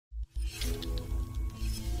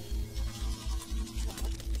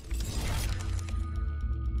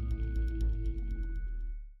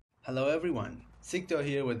Hello everyone, Sikto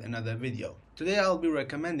here with another video. Today I'll be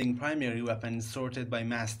recommending primary weapons sorted by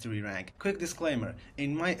mastery rank. Quick disclaimer,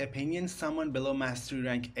 in my opinion someone below mastery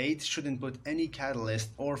rank 8 shouldn't put any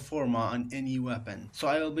catalyst or forma on any weapon. So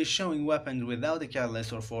I will be showing weapons without a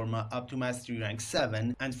catalyst or forma up to mastery rank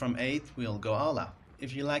 7, and from 8 we'll go all out.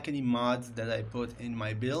 If you like any mods that I put in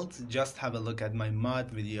my builds, just have a look at my mod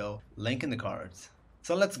video, link in the cards.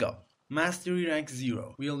 So let's go. Mastery rank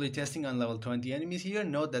 0. We will be testing on level 20 enemies here.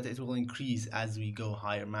 Note that it will increase as we go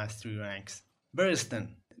higher mastery ranks. Buriston.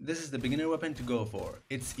 This is the beginner weapon to go for.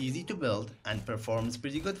 It's easy to build and performs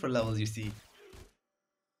pretty good for levels you see.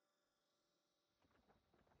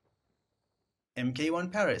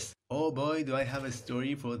 MK1 Paris. Oh boy, do I have a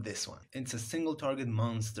story for this one. It's a single target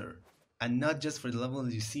monster. And not just for the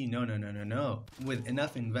levels you see, no. With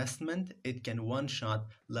enough investment, it can one-shot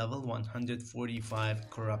level 145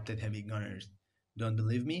 corrupted heavy gunners. Don't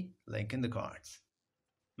believe me? Link in the cards.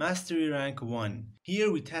 Mastery rank 1.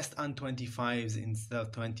 Here we test on 25s instead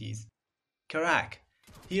of 20s. Karak.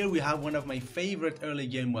 Here we have one of my favorite early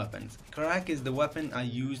game weapons. Karak is the weapon I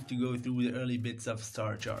use to go through the early bits of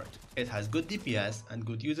Star Chart. It has good DPS and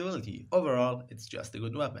good usability. Overall, it's just a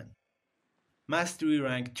good weapon. Mastery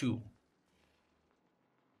rank 2.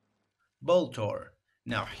 Boltor.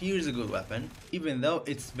 Now here's a good weapon, even though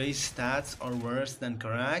its base stats are worse than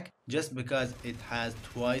Karak, just because it has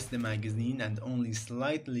twice the magazine and only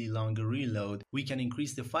slightly longer reload, we can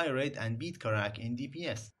increase the fire rate and beat Karak in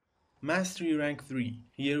DPS. Mastery rank 3.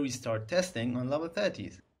 Here we start testing on level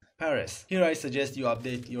 30s. Paris. Here I suggest you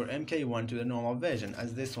update your MK1 to the normal version,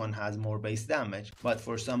 as this one has more base damage, but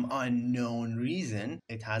for some unknown reason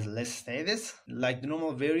it has less status. Like the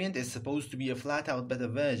normal variant is supposed to be a flat out better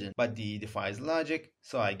version, but the defies logic,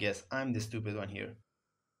 so I guess I'm the stupid one here.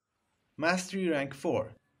 Mastery rank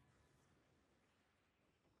 4.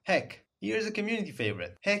 Heck. Here's a community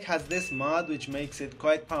favorite. Heck has this mod which makes it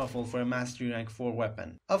quite powerful for a mastery rank 4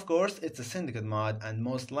 weapon. Of course, it's a syndicate mod and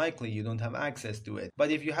most likely you don't have access to it,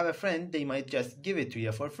 but if you have a friend, they might just give it to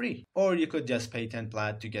you for free. Or you could just pay 10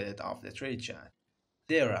 plat to get it off the trade chat.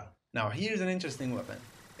 Dera. Now here's an interesting weapon.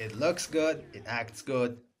 It looks good, it acts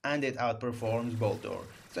good, and it outperforms Boltor,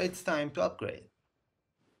 so it's time to upgrade.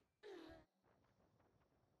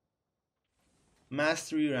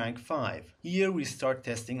 Mastery rank 5. Here we start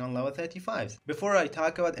testing on level 35s. Before I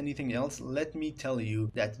talk about anything else, let me tell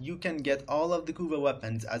you that you can get all of the Kuva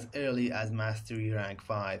weapons as early as Mastery rank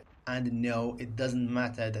 5. And no, it doesn't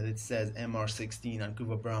matter that it says MR16 on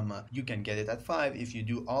Kuva Brahma. You can get it at 5 if you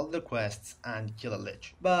do all the quests and kill a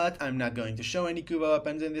lich. But I'm not going to show any Kuva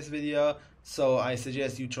weapons in this video, so I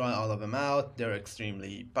suggest you try all of them out. They're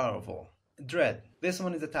extremely powerful. Dread. This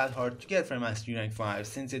one is a tad hard to get for Mastery rank 5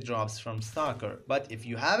 since it drops from Stalker, but if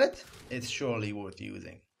you have it, it's surely worth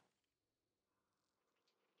using.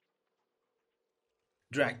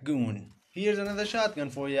 Dragoon. Here's another shotgun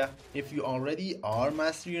for ya. If you already are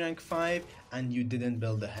Mastery rank 5 and you didn't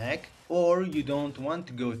build a hack, or you don't want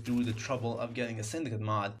to go through the trouble of getting a syndicate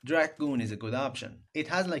mod, Dragoon is a good option. It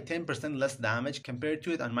has like 10% less damage compared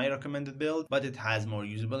to it on my recommended build, but it has more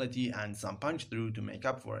usability and some punch through to make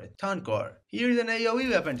up for it. Tonkor. Here's an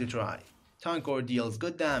AoE weapon to try. Tonkor deals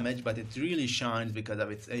good damage, but it really shines because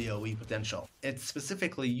of its AoE potential. It's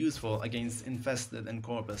specifically useful against Infested and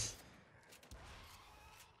Corpus.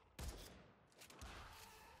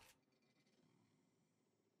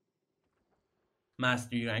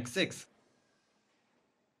 Mastery rank 6.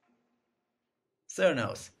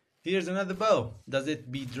 Cernos. Here's another bow. Does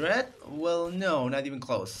it beat Dread? Well, no, not even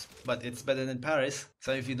close. But it's better than Paris,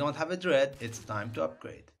 so if you don't have a Dread, it's time to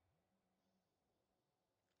upgrade.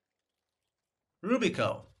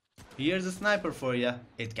 Rubico. Here's a sniper for ya.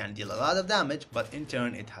 It can deal a lot of damage, but in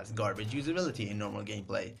turn it has garbage usability in normal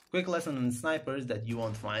gameplay. Quick lesson on snipers that you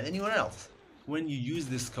won't find anywhere else. When you use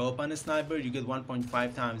the scope on a sniper, you get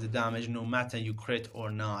 1.5 times the damage no matter you crit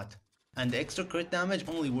or not. And the extra crit damage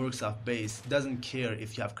only works off base, doesn't care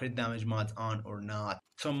if you have crit damage mods on or not.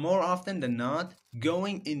 So more often than not,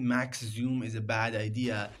 going in max zoom is a bad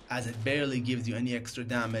idea, as it barely gives you any extra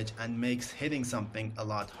damage and makes hitting something a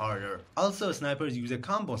lot harder. Also, snipers use a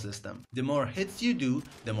combo system. The more hits you do,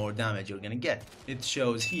 the more damage you're gonna get. It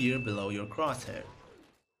shows here below your crosshair.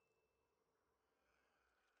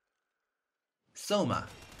 Soma.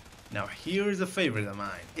 Now here's a favorite of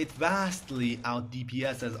mine. It vastly out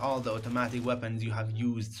DPSs all the automatic weapons you have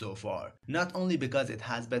used so far. Not only because it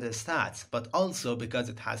has better stats, but also because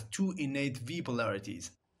it has 2 innate V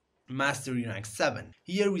polarities. Mastery rank 7.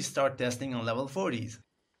 Here we start testing on level 40s.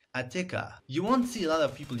 Attica. You won't see a lot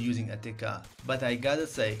of people using Attica, but I gotta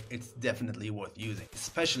say, it's definitely worth using,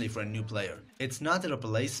 especially for a new player. It's not a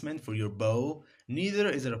replacement for your bow, Neither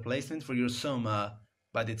is a replacement for your Soma,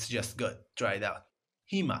 but it's just good. Try it out.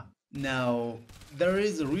 Hema. Now, there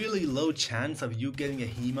is a really low chance of you getting a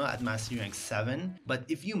Hema at Mastery Rank 7, but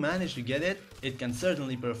if you manage to get it, it can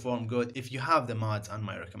certainly perform good if you have the mods on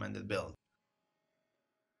my recommended build.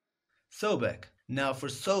 Sobek. Now for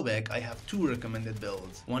Sobek, I have two recommended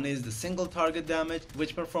builds. One is the single target damage,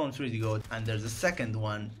 which performs pretty good, and there's a second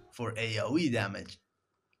one for AoE damage.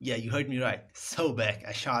 Yeah, you heard me right. Sobek,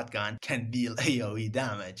 a shotgun, can deal AoE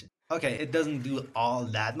damage. Okay, it doesn't do all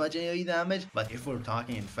that much AoE damage, but if we're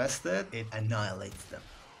talking infested, it annihilates them.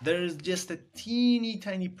 There's just a teeny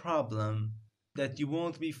tiny problem that you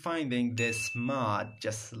won't be finding this mod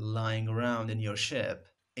just lying around in your ship.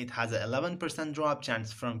 It has an 11% drop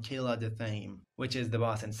chance from Kayla the Thame, which is the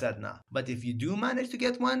boss in Sedna. But if you do manage to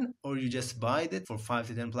get one, or you just buy it for 5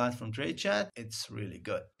 to 10 platform trade chat, it's really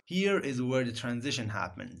good. Here is where the transition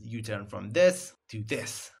happens. You turn from this to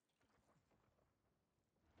this.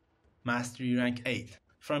 Mastery rank 8.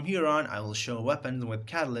 From here on, I will show weapons with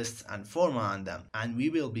catalysts and forma on them, and we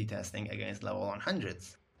will be testing against level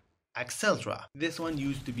 100s. Acceltra. This one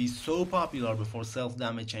used to be so popular before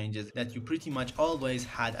self-damage changes that you pretty much always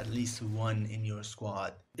had at least one in your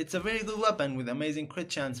squad. It's a very good weapon with amazing crit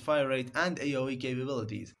chance, fire rate, and AoE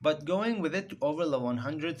capabilities, but going with it to over level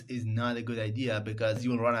 100s is not a good idea because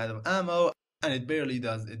you will run out of ammo and it barely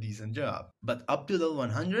does a decent job. But up to level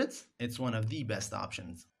 100s, it's one of the best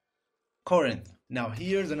options. Corinth. Now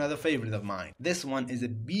here's another favorite of mine. This one is a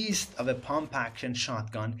beast of a pump action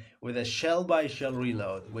shotgun with a shell by shell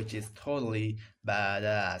reload, which is totally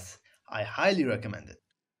badass. I highly recommend it.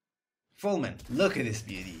 Fullman, look at this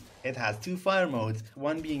beauty. It has two fire modes,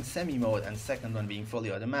 one being semi mode and second one being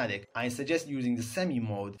fully automatic. I suggest using the semi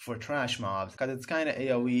mode for trash mobs because it's kinda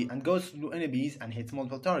AoE and goes through enemies and hits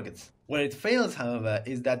multiple targets. Where it fails, however,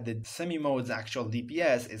 is that the semi mode's actual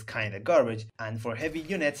DPS is kinda garbage, and for heavy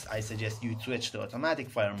units I suggest you switch to automatic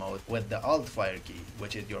fire mode with the alt fire key,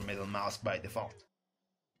 which is your middle mouse by default.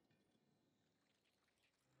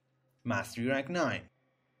 Mastery rank 9.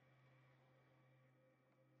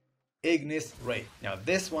 Ignis Wraith. Now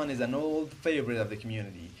this one is an old favorite of the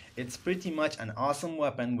community. It's pretty much an awesome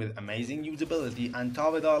weapon with amazing usability, and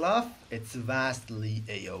top it all off, it's vastly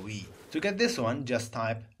AoE. To get this one, just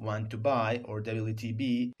type 1 to buy or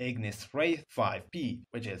WTB Ignis Wraith 5p,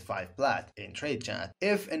 which is 5 plat, in trade chat.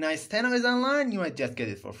 If a nice 10 is online, you might just get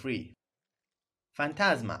it for free.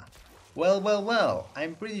 Phantasma. Well,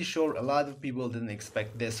 I'm pretty sure a lot of people didn't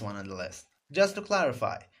expect this one on the list. Just to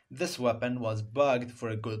clarify, this weapon was bugged for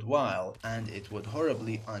a good while and it would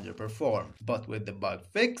horribly underperform, but with the bug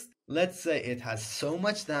fixed, let's say it has so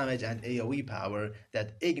much damage and AoE power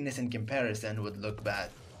that Ignis in comparison would look bad.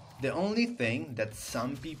 The only thing that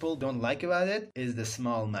some people don't like about it is the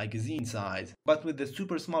small magazine size, but with the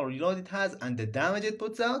super small reload it has and the damage it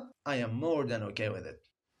puts out, I am more than okay with it.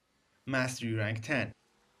 Mastery rank 10.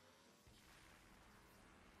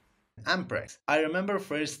 Amprex. I remember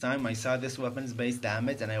first time I saw this weapon's base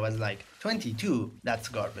damage and I was like, 22? That's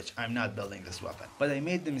garbage, I'm not building this weapon. But I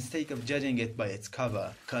made the mistake of judging it by its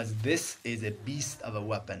cover, cause this is a beast of a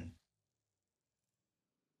weapon.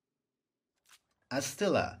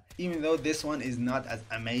 Astilla. Even though this one is not as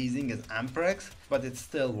amazing as Amprex, but it's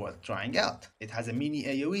still worth trying out. It has a mini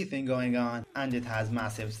AoE thing going on, and it has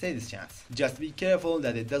massive status chance. Just be careful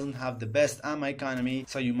that it doesn't have the best ammo economy,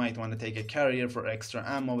 so you might want to take a carrier for extra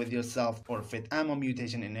ammo with yourself or fit ammo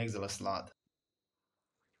mutation in Exila slot.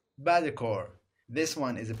 Badicor. This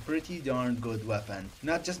one is a pretty darn good weapon,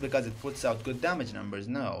 not just because it puts out good damage numbers,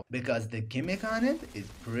 no, because the gimmick on it is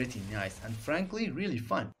pretty nice and frankly really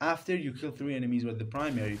fun. After you kill 3 enemies with the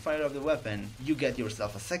primary fire of the weapon, you get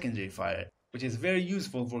yourself a secondary fire, which is very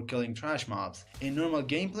useful for killing trash mobs. In normal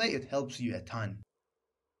gameplay, it helps you a ton.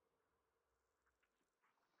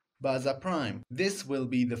 Baza Prime. This will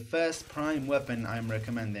be the first prime weapon I'm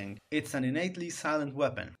recommending. It's an innately silent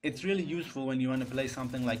weapon. It's really useful when you want to play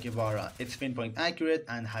something like Ivara. It's pinpoint accurate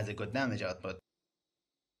and has a good damage output.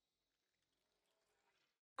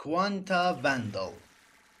 Quanta Vandal.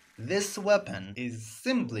 This weapon is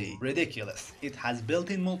simply ridiculous. It has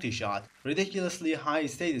built-in multi-shot, ridiculously high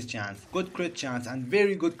status chance, good crit chance, and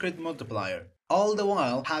very good crit multiplier. All the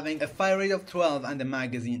while having a fire rate of 12 and a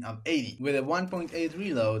magazine of 80. With a 1.8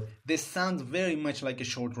 reload, this sounds very much like a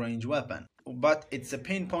short-range weapon. But it's a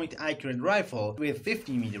pinpoint accurate rifle with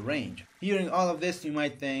 50-meter range. Hearing all of this, you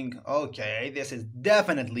might think, okay, this is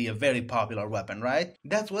definitely a very popular weapon, right?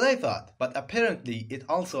 That's what I thought. But apparently, it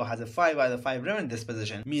also has a 5 out of 5 Riven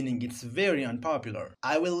disposition, meaning it's very unpopular.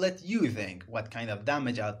 I will let you think what kind of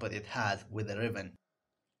damage output it has with a Riven.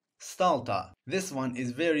 Stalta. This one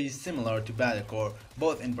is very similar to Battlecore,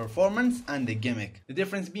 both in performance and the gimmick. The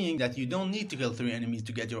difference being that you don't need to kill 3 enemies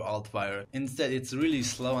to get your alt fire. Instead, it's really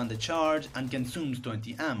slow on the charge and consumes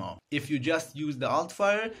 20 ammo. If you just use the alt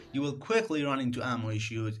fire, you will quickly run into ammo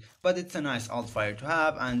issues, but it's a nice alt fire to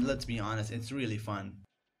have, and let's be honest, it's really fun.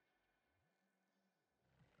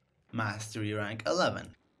 Mastery rank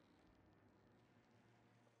 11.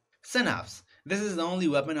 Synapse. This is the only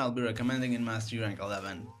weapon I'll be recommending in Mastery rank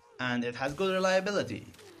 11. And it has good reliability.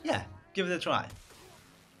 Yeah, give it a try.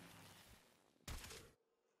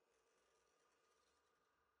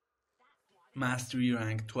 Mastery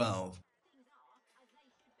rank 12.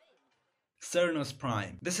 Cernos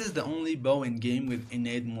Prime. This is the only bow in game with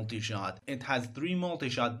innate multi-shot. It has 3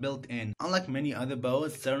 multi-shot built in. Unlike many other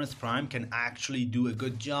bows, Cernos Prime can actually do a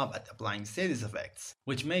good job at applying status effects,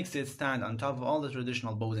 which makes it stand on top of all the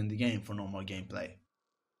traditional bows in the game for normal gameplay.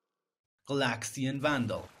 Galaxian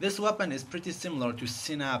Vandal. This weapon is pretty similar to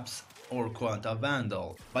Synapse or Quanta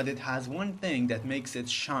Vandal, but it has one thing that makes it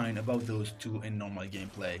shine above those two in normal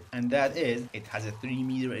gameplay, and that is it has a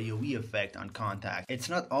 3-meter AoE effect on contact. It's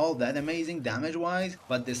not all that amazing damage wise,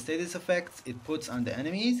 but the status effects it puts on the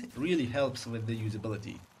enemies really helps with the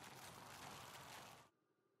usability.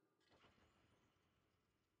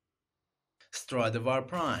 Stradivar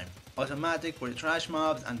Prime. Automatic for trash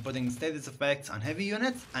mobs and putting status effects on heavy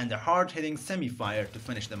units, and a hard-hitting semi-fire to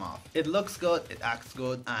finish them off. It looks good, it acts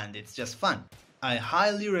good, and it's just fun. I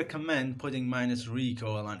highly recommend putting minus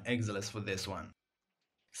recoil on Exilis for this one.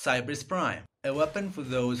 Cypress Prime. A weapon for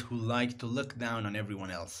those who like to look down on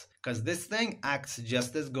everyone else, cause this thing acts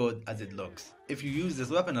just as good as it looks. If you use this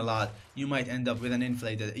weapon a lot, you might end up with an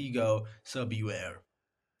inflated ego, so beware.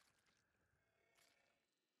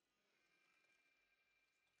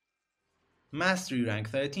 Mastery rank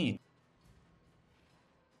 13.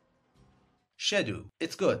 Shedu.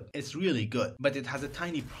 It's good, it's really good, but it has a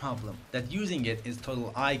tiny problem, that using it is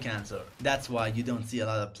total eye cancer. That's why you don't see a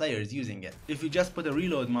lot of players using it. If you just put a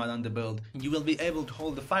reload mod on the build, you will be able to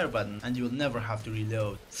hold the fire button and you will never have to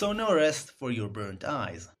reload. So no rest for your burnt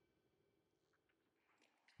eyes.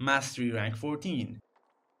 Mastery rank 14.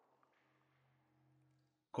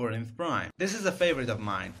 Corinth Prime. This is a favorite of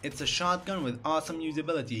mine. It's a shotgun with awesome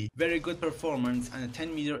usability, very good performance, and a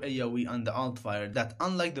 10-meter AoE on the alt fire that,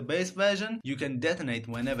 unlike the base version, you can detonate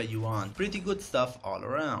whenever you want. Pretty good stuff all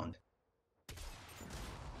around.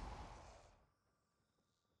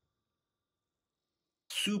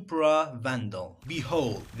 Supra Vandal.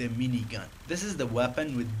 Behold the minigun. This is the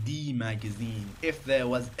weapon with the magazine. If there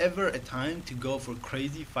was ever a time to go for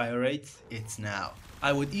crazy fire rates, it's now.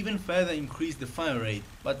 I would even further increase the fire rate,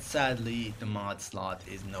 but sadly the mod slot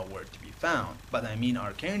is nowhere to be found. But I mean,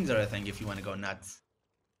 arcanes are a thing if you want to go nuts.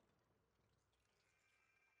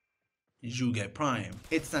 Juge Prime.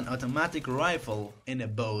 It's an automatic rifle in a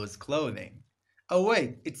bow's clothing. Oh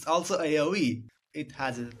wait, it's also AoE. It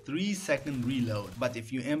has a 3-second reload, but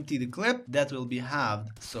if you empty the clip, that will be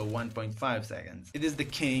halved, so 1.5 seconds. It is the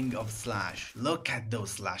king of slash. Look at those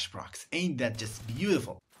slash procs, ain't that just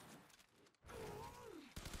beautiful?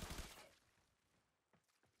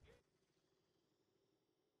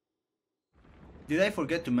 Did I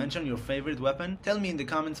forget to mention your favorite weapon? Tell me in the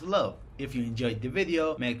comments below. If you enjoyed the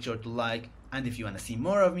video, make sure to like, and if you want to see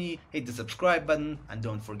more of me, hit the subscribe button and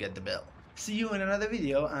don't forget the bell. See you in another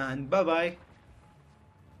video, and bye bye!